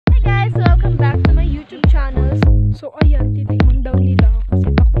back to my YouTube channel. So ayan, titikman daw nila kasi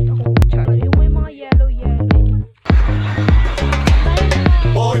takot ako channel. Yung may mga yellow.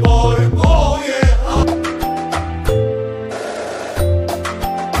 Boy, boy, oh yeah.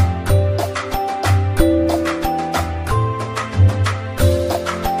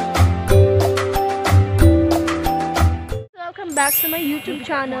 Welcome back to my YouTube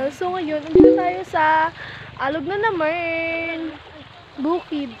channel. So ngayon, nandito tayo sa alog na naman.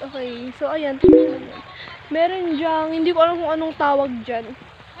 Bukid. Okay. So ayan, tingnan naman. Meron diyang, hindi ko alam kung anong tawag dyan.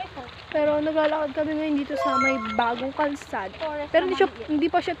 Pero naglalakad kami ngayon dito sa may bagong kalsad. Pero hindi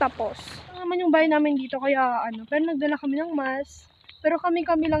pa siya tapos. Ito naman yung bahay namin dito, kaya ano. Pero nagdala kami ng mask. Pero kami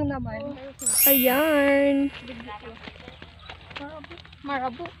lang naman. Ayan.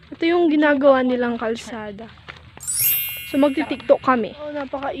 Marabo. Ito yung ginagawa nilang kalsada. So magti-tiktok kami. Oh,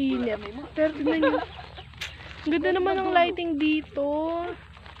 napakainit. Pero tignan nyo. Ang ganda naman ng lighting dito.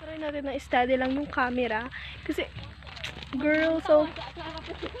 Try natin na steady lang yung camera. Kasi, girl, so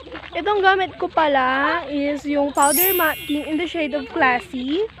itong gamit ko pala is yung powder matting in the shade of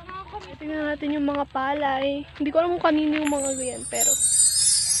Classy. Tingnan natin yung mga palay. Hindi ko alam kung kanino yung mga ganyan, pero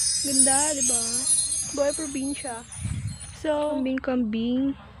ganda, diba? Boy probinsya. So,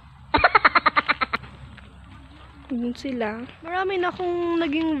 kambing. Yun sila. Marami na akong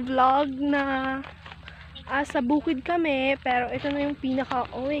naging vlog na sa bukid kami, pero ito na yung pinaka,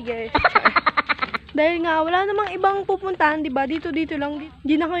 oh my gosh. Dahil nga, wala namang ibang pupuntahan, diba? Dito lang.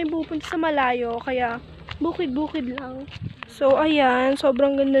 Hindi na kami pupunta sa malayo, kaya bukid lang. So, ayan.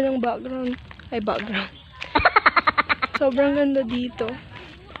 Sobrang ganda ng background. Ay, background. Sobrang ganda dito.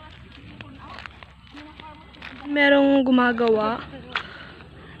 Merong gumagawa.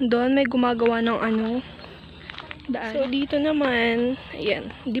 Doon may gumagawa ng ano. Daan. So, dito naman,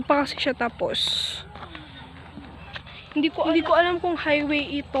 ayan. Hindi pa kasi siya tapos. Hindi ko alam kung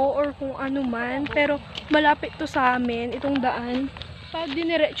highway ito or kung ano man, pero malapit to sa amin, itong daan. Pag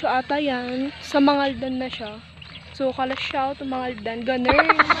diniretso ata yan, sa Mangaldan na siya. So, kalasyaw to Mangaldan. Ganun.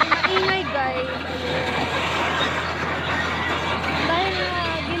 Ingay, guys. Dahil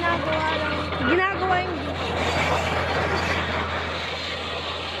ginagawa yung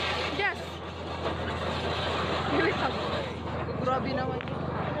yes! Grabe naman.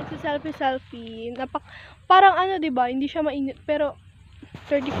 Nagsiselfie. Parang ano, diba? Hindi siya mainit, pero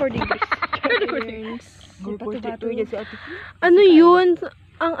 34 degrees. 34 degrees. Ano yun?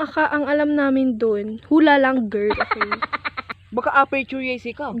 Ang alam namin dun, hula lang, girl. Okay. Baka aperture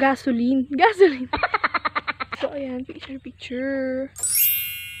yasi ka. Gasoline. So, ayan. Picture.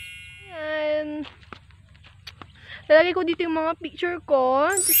 Ayan. Lalagay ko dito yung mga picture ko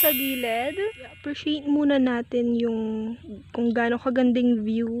dito sa gilid. Appreciate muna natin yung kung gaano kagandang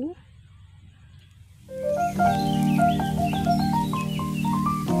view.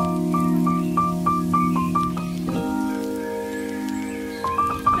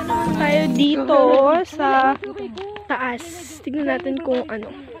 Tayo dito sa taas. Tignan natin kung ano.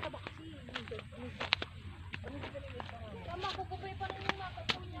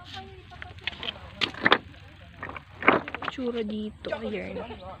 Tsura dito. Ayan.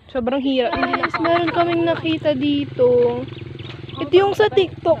 Sobrang hirap. Guys, meron kaming nakita dito. Ito yung sa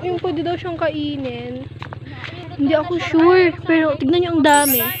TikTok, yung pwede daw siyang kainin. Hindi ako sure, pero tignan niyo ang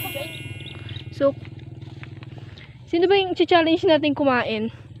dami. So, sino ba yung challenge natin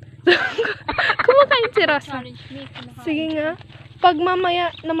kumain? Kumakain si Rasa. Sige nga. Pag mamaya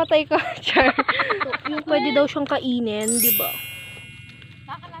namatay ka, char. Yung pwede daw siyang kainin, di ba?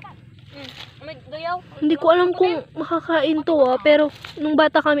 Hindi ko alam kung makakain to pero nung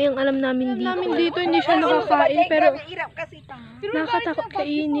bata kami ang alam namin dito hindi siya nakakain, pero nakatakot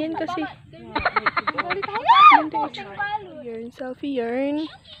kainin kasi selfie yarn.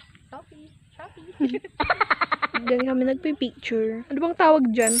 Diyan kami nagpipicture. Ano bang tawag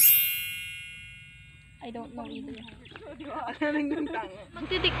dyan? I don't know either.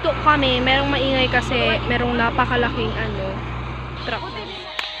 Magti-tiktok kami, merong maingay kasi merong napakalaking truck.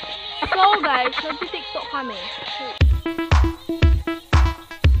 So guys, magti-tiktok kami.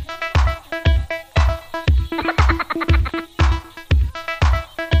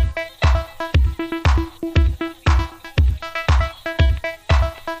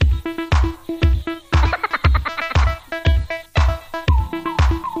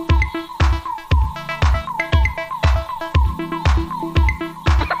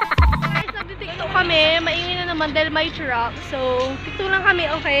 Maingay na naman dahil may truck. So, tiktok lang kami,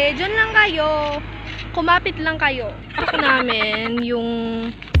 okay? Diyan lang kayo. Kumapit lang kayo. Ito namin yung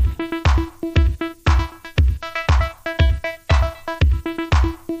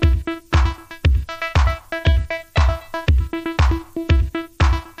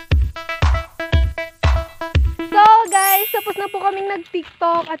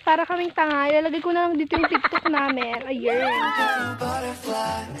nag-TikTok at para kaming tanga, ilalagay ko na lang dito yung TikTok namin. Ayun.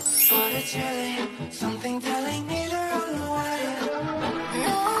 Butterflies, but it's really something telling me to run away.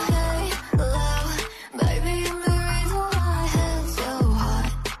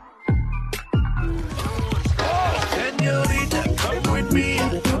 Señorita, come with me.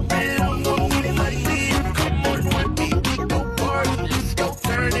 I'm going like this. Come on, one beat, we go party. Let's go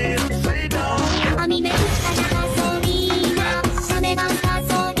turn it upside down.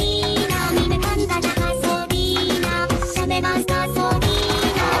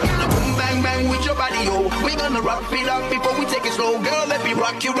 We gonna rock it up before we take it slow. Girl, let me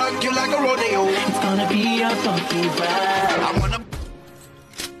rock you like a rodeo. It's gonna be a funky ride. I wanna.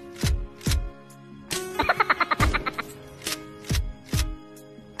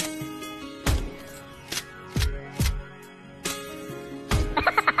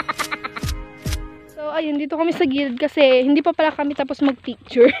 So, ayun, dito kami sa gilid kasi hindi pa pala kami tapos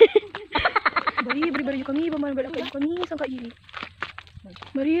mag-picture. Bari kami, pamalbalakay kami, saan kaili?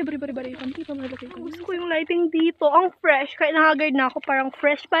 Bari kami, pamalbalakay kami. Gusto ko yung lighting dito, ang fresh, kahit nakagard na ako, parang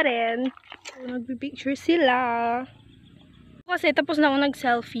fresh pa rin. So, nagpipicture sila. Kasi tapos na ako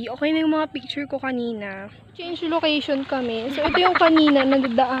nag-selfie, okay na yung mga picture ko kanina. Change location kami. So, ito yung kanina,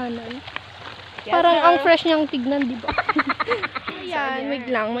 nagdaanan. Parang ang fresh niyang tignan, di ba? Ayan, wait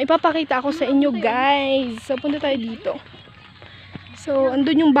lang. May ipapakita ako sa inyo, guys. So, punta tayo dito. So,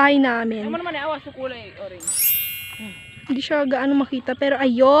 andun yung bahay namin. Ano naman awas sa kulay orange. Hindi siya gaano makita. Pero,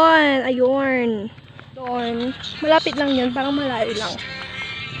 ayun. Doon. Malapit lang yan. Parang malayo lang.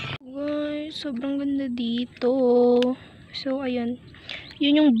 Guys, sobrang ganda dito. So, ayun.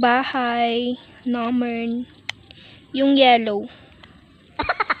 Yun yung bahay namin. Yung yellow.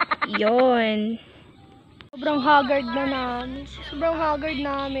 Yun. Sobrang haggard na namin. Sobrang haggard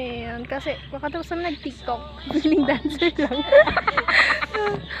namin. Kasi, makatapos na nag-TikTok. Feeling dancer lang.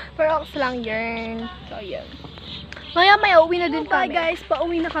 Pero, lang yun. So, yun. Maya, uwi na din kami. Bye, guys.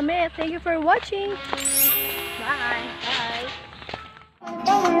 Pauwi na kami. Thank you for watching. Bye.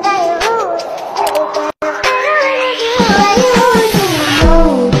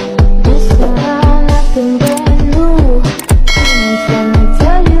 This is nothing brand new.